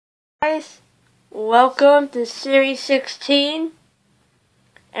Guys, welcome to Series 16,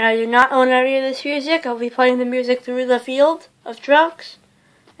 and I do not own any of this music. I'll be playing the music through the field of trucks,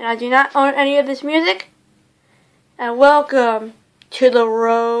 and I do not own any of this music. And welcome to the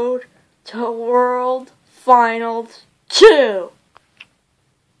road to World Finals 2.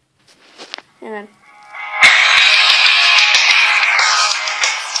 And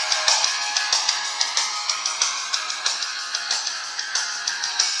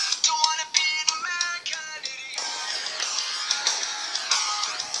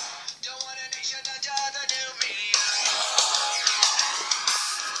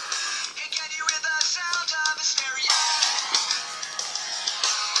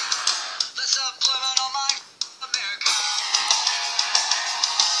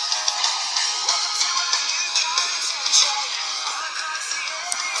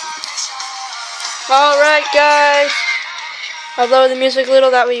alright guys, I'll lower the music a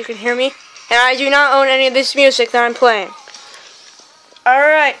little, that way you can hear me. And I do not own any of this music that I'm playing.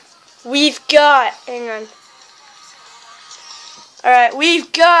 Alright, we've got the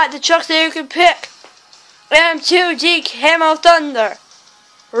trucks that you can pick. M2D Camo Thunder,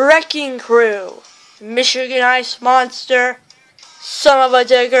 Wrecking Crew, Michigan Ice Monster, Son of a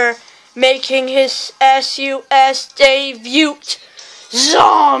Digger, making his SUS debut,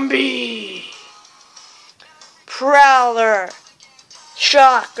 Zombie, Prowler,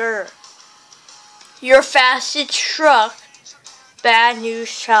 Shocker, Your Fastest Truck, Bad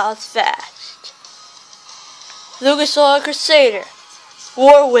News Child's Fast, Lucas Oil Crusader,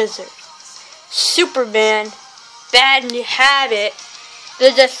 War Wizard, Superman, Bad Habit,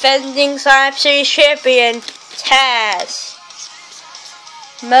 the defending Science Series champion, Taz,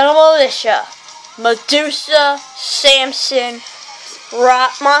 Metal Militia, Medusa, Samson,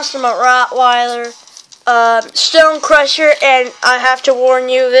 Monster Rottweiler, Stone Crusher, and I have to warn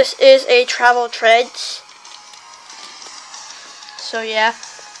you, this is a Travel Treads. So yeah.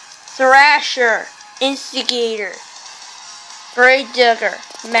 Thrasher, Instigator, Grave Digger,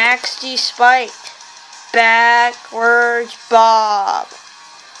 Max D Spite, Backwards Bob,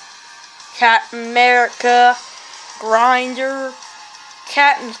 Captain America, Grinder,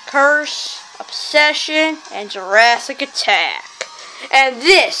 Captain's Curse, Obsession, and Jurassic Attack. And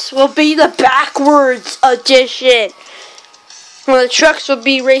this will be the backwards edition. Well, the trucks will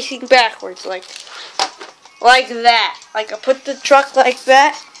be racing backwards, like that. Like I put the truck like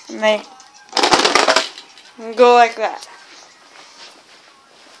that, and they go like that.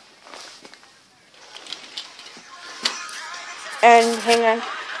 And hang on.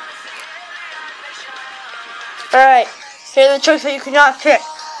 Alright, here are the trucks that you cannot pick.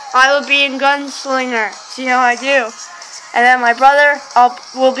 I will be in Gunslinger. See how I do. And then my brother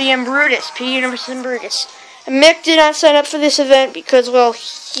will be in Brutus, P. Universe Brutus. And Mick did not sign up for this event because, well,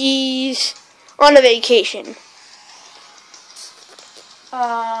 he's on a vacation.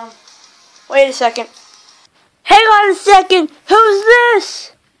 Wait a second. Hang on a second. Who's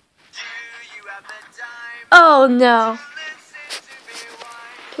this? Oh no.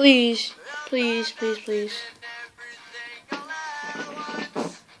 Please, please, please, please.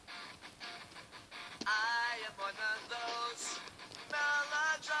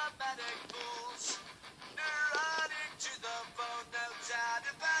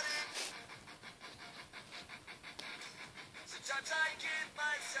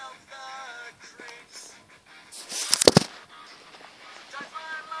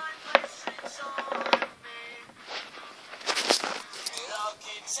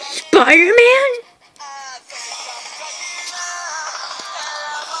 Spider-Man?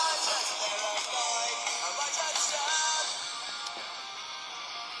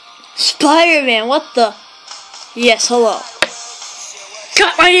 Spider-Man, what the? Yes, hello.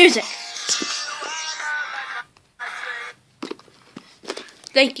 Cut my music!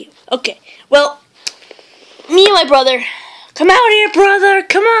 Thank you. Okay, well, me and my brother. Come out here, brother!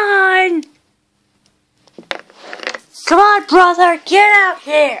 Come on! Come on, brother! Get out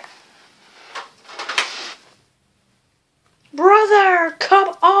here! Brother,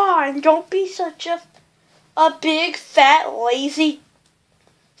 come on! Don't be such a big, fat, lazy,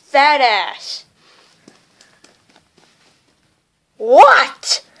 fat ass.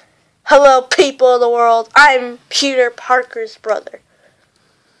 What? Hello, people of the world. I'm Peter Parker's brother.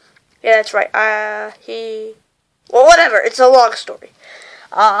 Yeah, that's right. Well, whatever. It's a long story.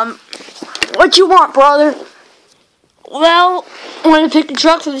 What you want, brother? Well, want to pick a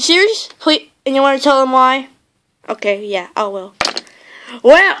truck for the series? Please, and you want to tell them why? Okay, yeah, I will.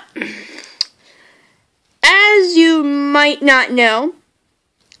 Well, as you might not know,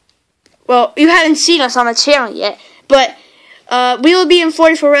 well, you haven't seen us on the channel yet, but We will be in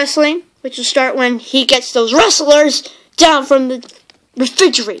 44 Wrestling, which will start when he gets those wrestlers down from the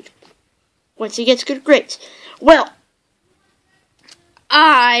refrigerator. Once he gets good grades. Well,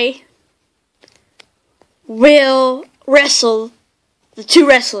 I will wrestle the 2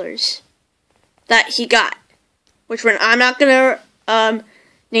 wrestlers that he got. Which one, I'm not going to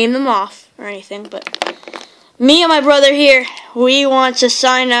name them off or anything, but me and my brother here, we want to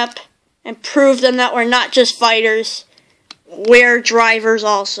sign up and prove them that we're not just fighters, we're drivers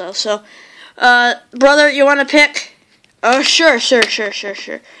also. So, brother, you want to pick? Oh, sure.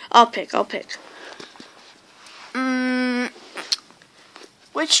 I'll pick.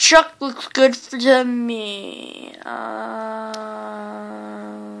 Which truck looks good to me?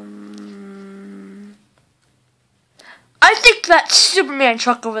 I think that Superman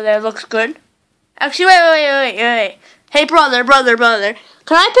truck over there looks good. Actually, wait. Hey, brother.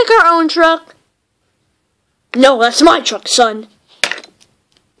 Can I pick our own truck? No, that's my truck, son.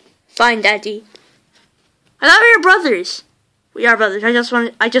 Fine, Daddy. I thought we were brothers. We are brothers.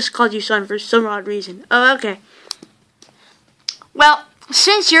 I just called you son for some odd reason. Oh, okay. Well,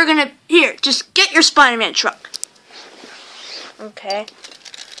 since you're gonna... Here, just get your Spider-Man truck. Okay.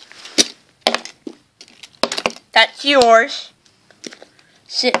 That's yours.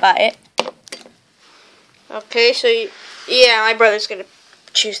 Sit by it. Okay, so... Yeah, my brother's gonna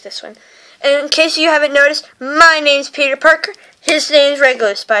choose this one. And in case you haven't noticed, my name's Peter Parker. His name's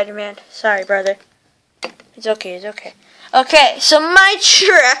regular Spider-Man. Sorry, brother. It's okay. Okay, so my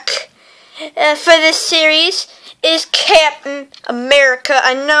truck for this series is Captain America.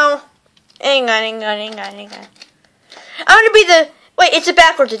 I know. Hang on. I'm gonna be the... Wait, it's a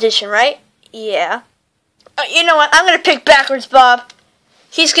backwards edition, right? Yeah. You know what? I'm gonna pick backwards Bob.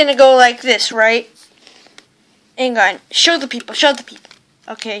 He's gonna go like this, right? Hang on. Show the people.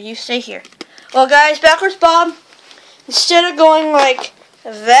 Okay, you stay here. Well, guys, backwards Bob, instead of going like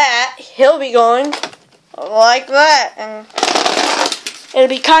that, he'll be going like that, and it'll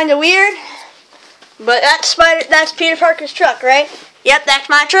be kind of weird. But that's Peter Parker's truck, right? Yep, that's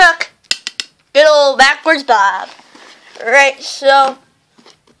my truck. Good old backwards Bob. Right, so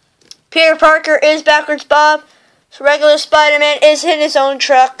Peter Parker is backwards Bob. So regular Spider-Man is in his own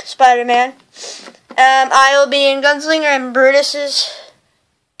truck, Spider-Man. I will be in Gunslinger and Brutus's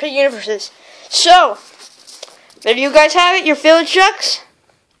Universes. So, there you guys have it, your Philly trucks.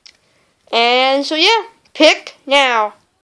 And so yeah, pick now.